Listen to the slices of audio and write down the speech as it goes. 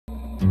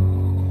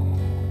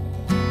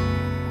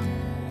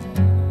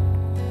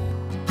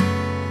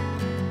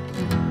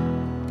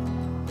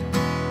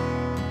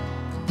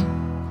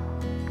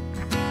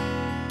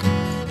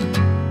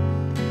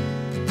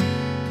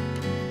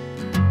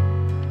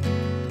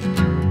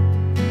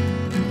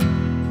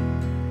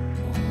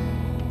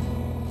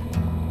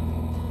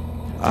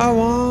I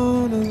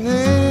wanna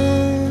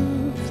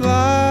live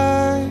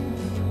life,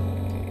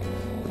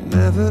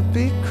 never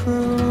be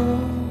cruel.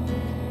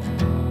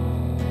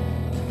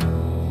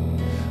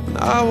 And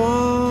I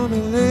wanna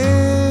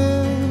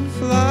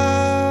live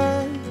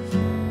life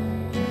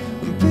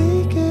and be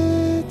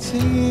good to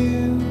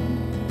you.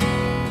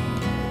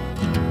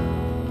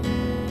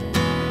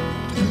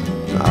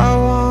 And I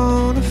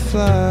wanna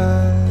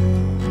fly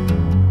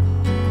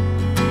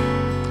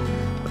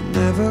and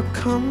never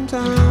come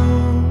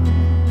down,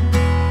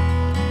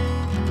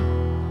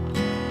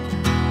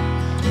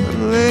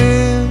 and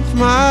live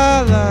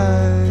my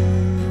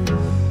life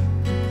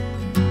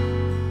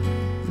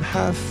and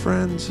have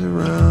friends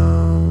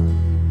around.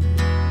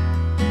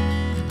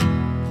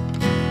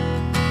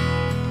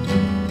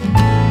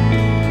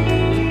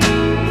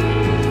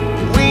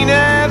 We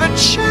never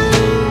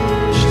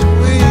changed,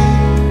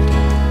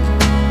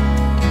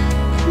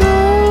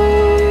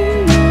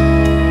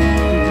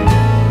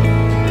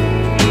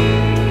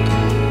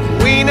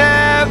 we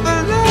never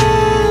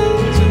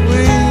left,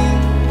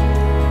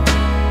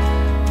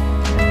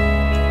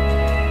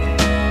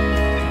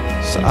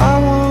 so I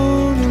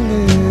wanna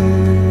live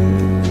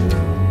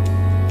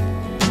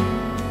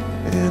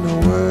in a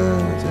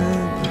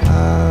wooden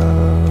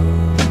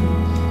house.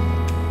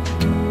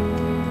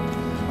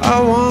 I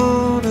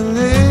wanna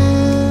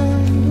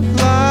live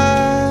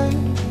life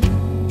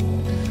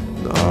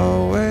and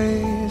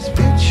always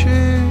be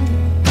true.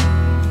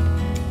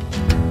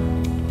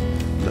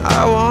 And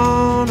I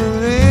wanna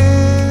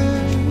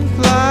live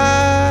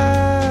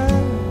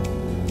life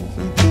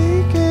and be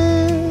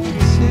good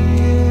to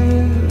you.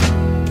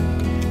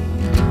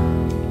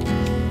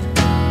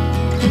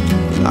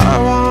 And I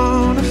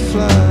wanna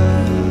fly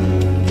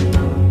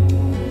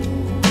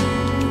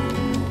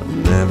and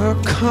never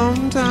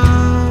come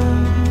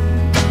down,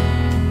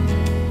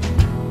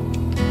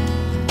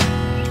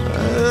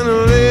 and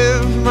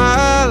live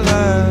my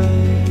life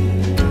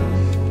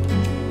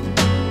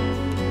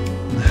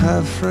and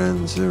have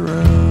friends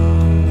around.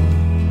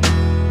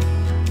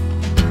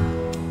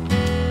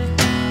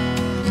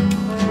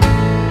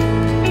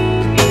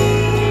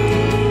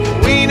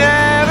 We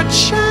never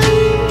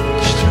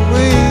changed,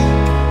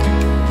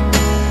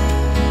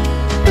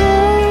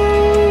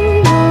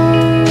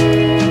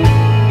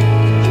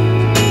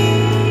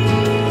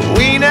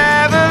 we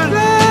never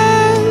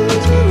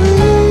left,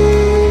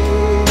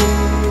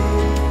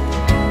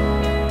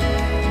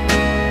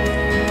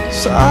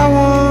 so I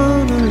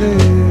wanna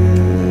live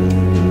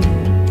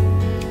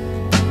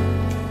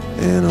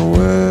in a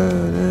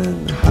wooden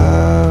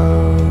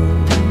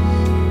house.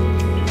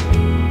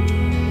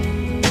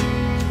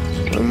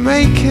 We're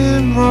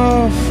making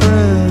more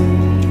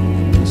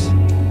friends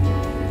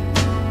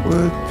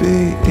would be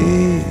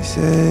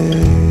easy.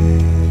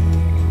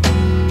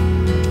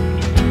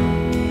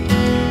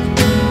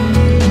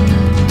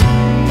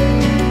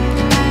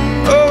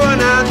 Oh,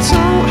 and I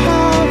don't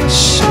have a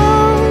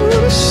soul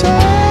to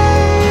say.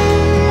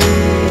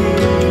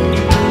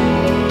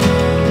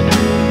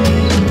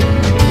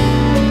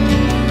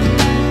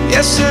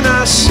 Yes, and I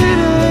sin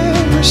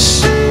every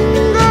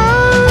single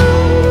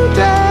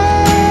day.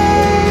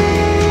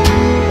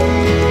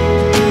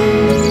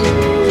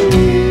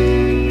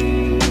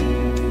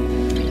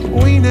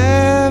 We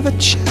never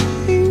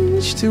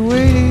changed, do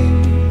we?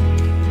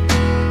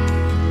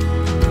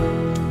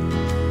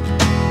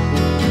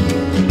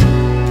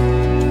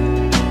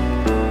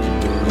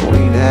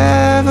 We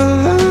never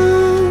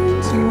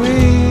learned, do we?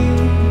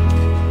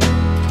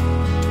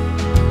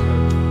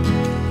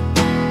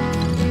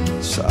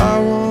 So I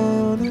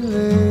wanna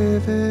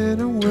live in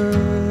a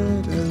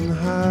wooden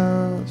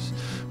house.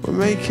 We're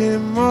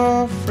making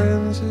more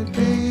friends, it'd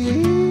be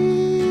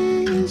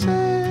easy.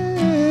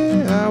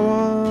 I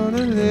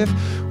wanna live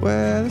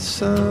where the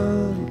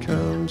sun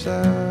comes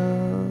out.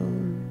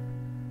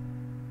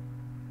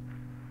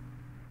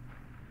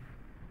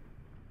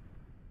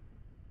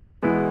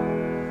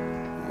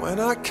 When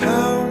I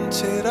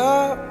counted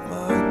up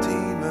my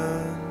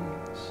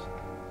demons,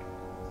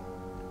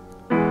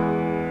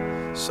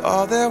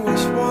 saw there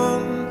was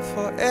one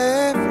for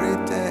every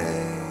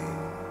day,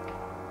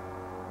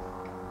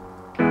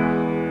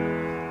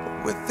 but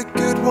with the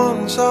good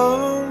ones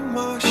on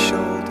my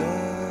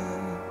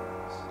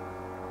shoulders,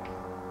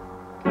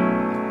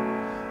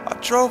 I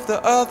drove the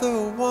other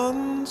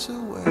ones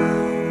away.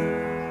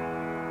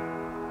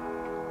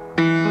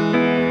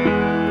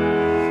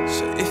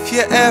 So if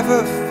you ever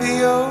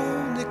feel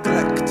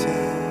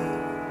neglected,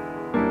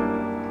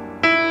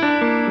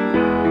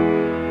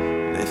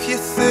 and if you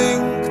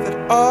think that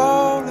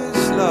all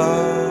is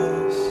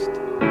lost,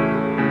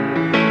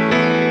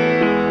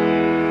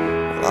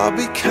 well, I'll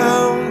be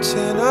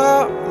counting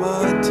up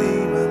my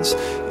demons,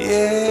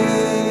 yeah,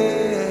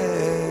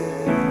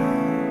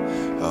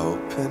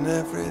 hoping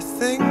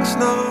everything's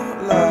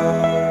not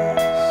lost.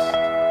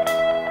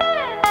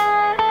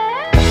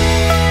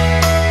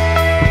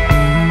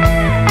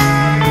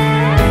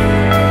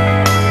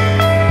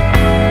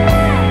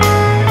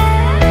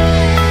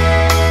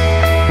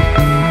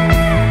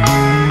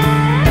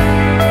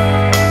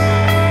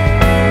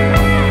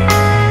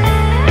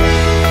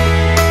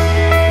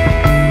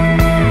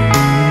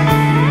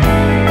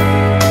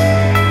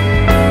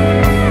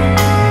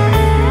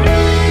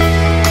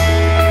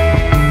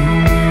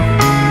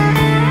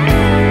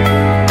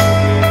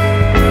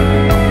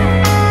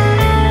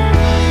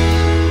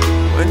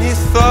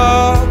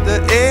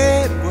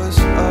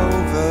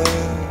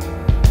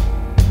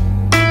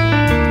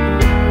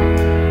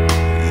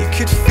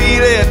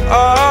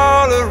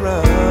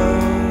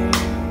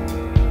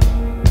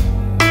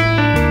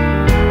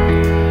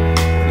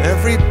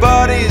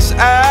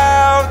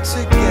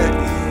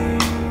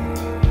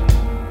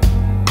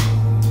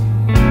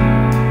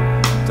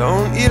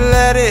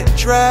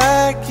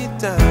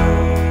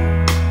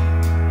 down.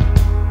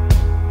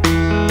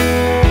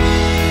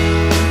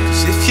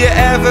 'Cause if you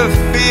ever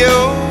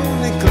feel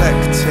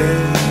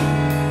neglected,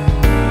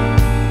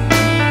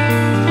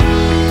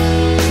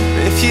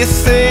 if you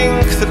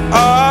think that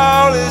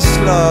all is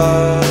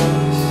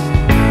lost,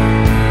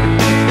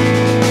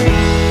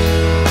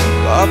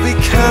 I'll be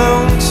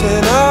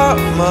counting up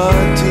my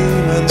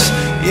demons,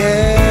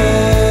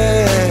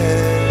 yeah,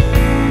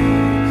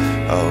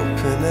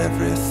 hoping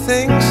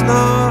everything's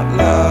not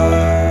lost.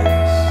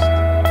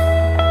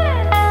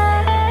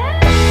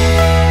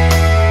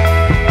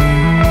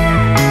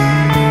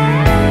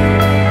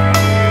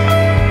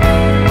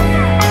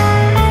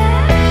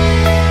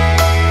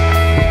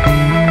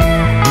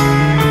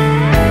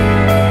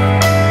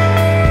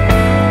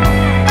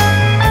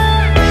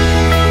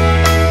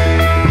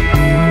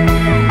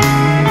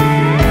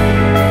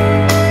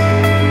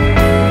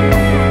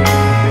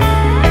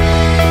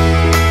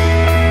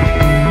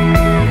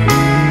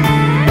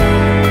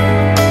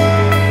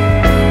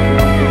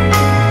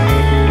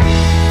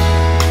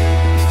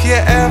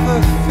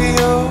 Ever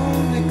feel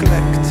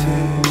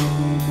neglected,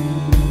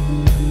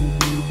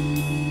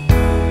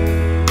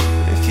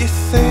 if you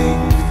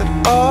think that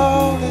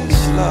all is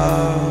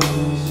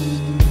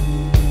lost,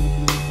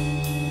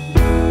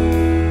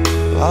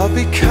 I'll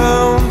be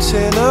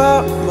counting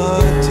up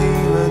my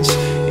demons,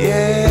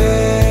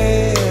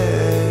 yeah,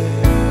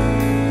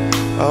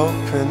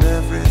 hoping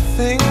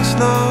everything's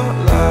not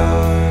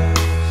lost,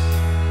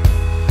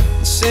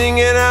 and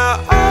singing out,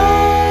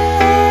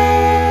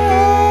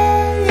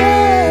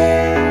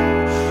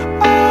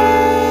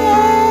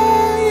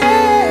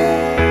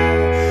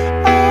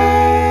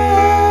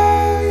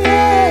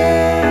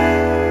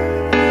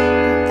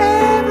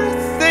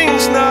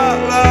 everything's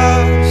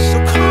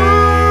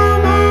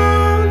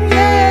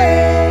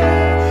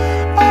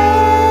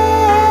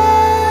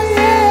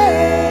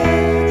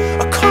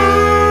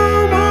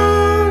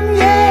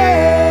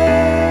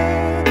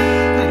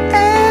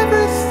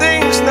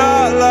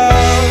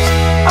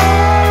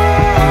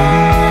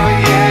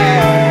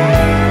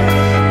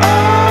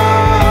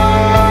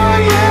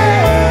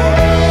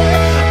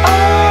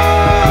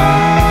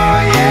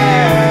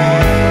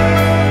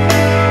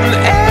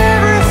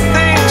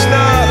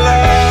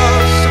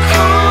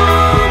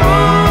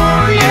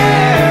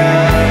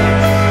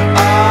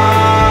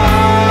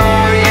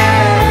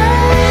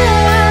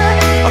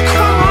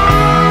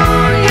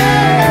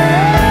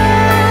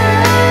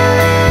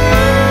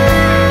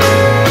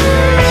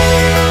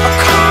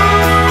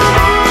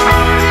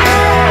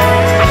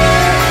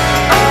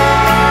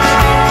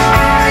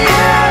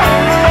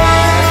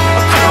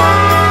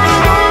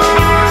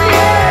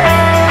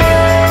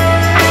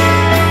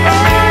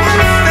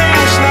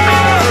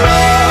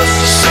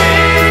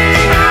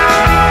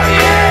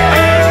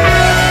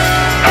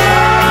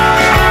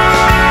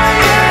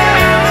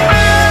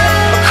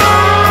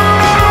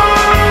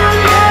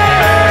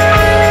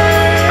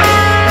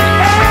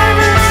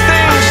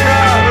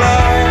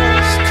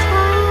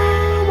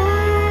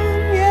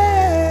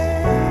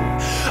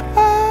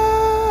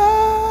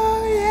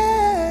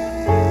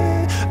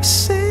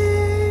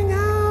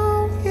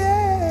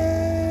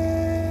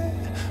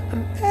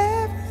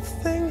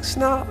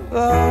not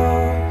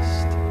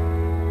lost.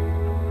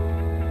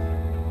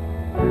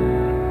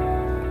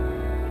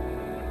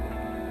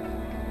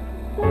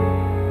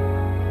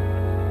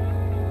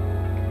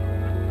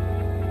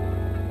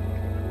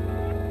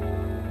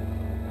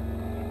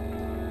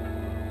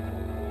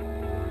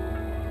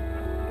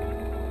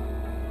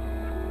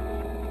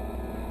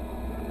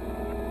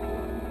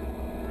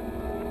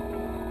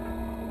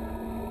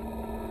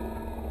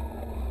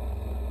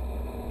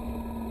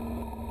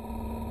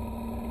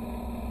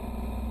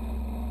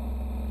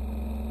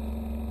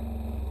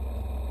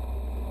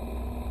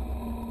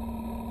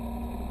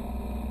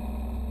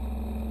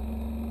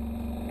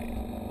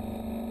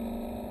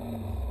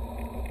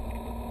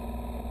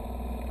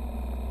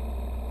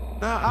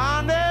 Now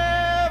I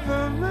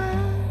never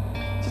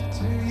meant to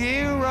do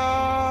you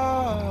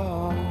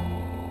wrong.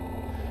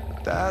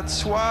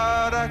 That's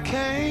what I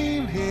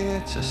came here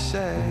to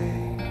say.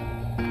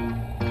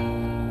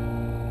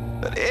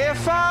 But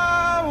if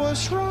I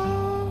was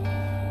wrong,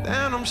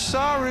 then I'm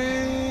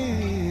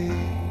sorry.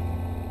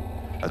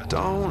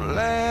 Don't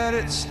let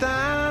it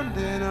stand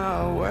in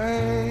our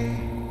way.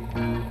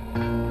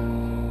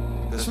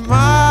 'Cause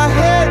my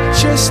head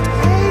just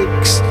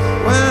aches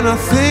when I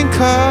think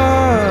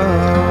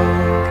of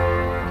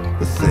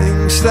the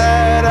things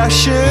that I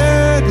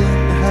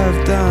shouldn't have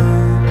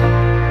done.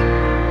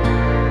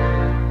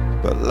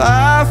 But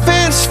life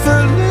is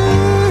for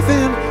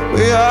living,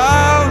 we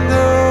all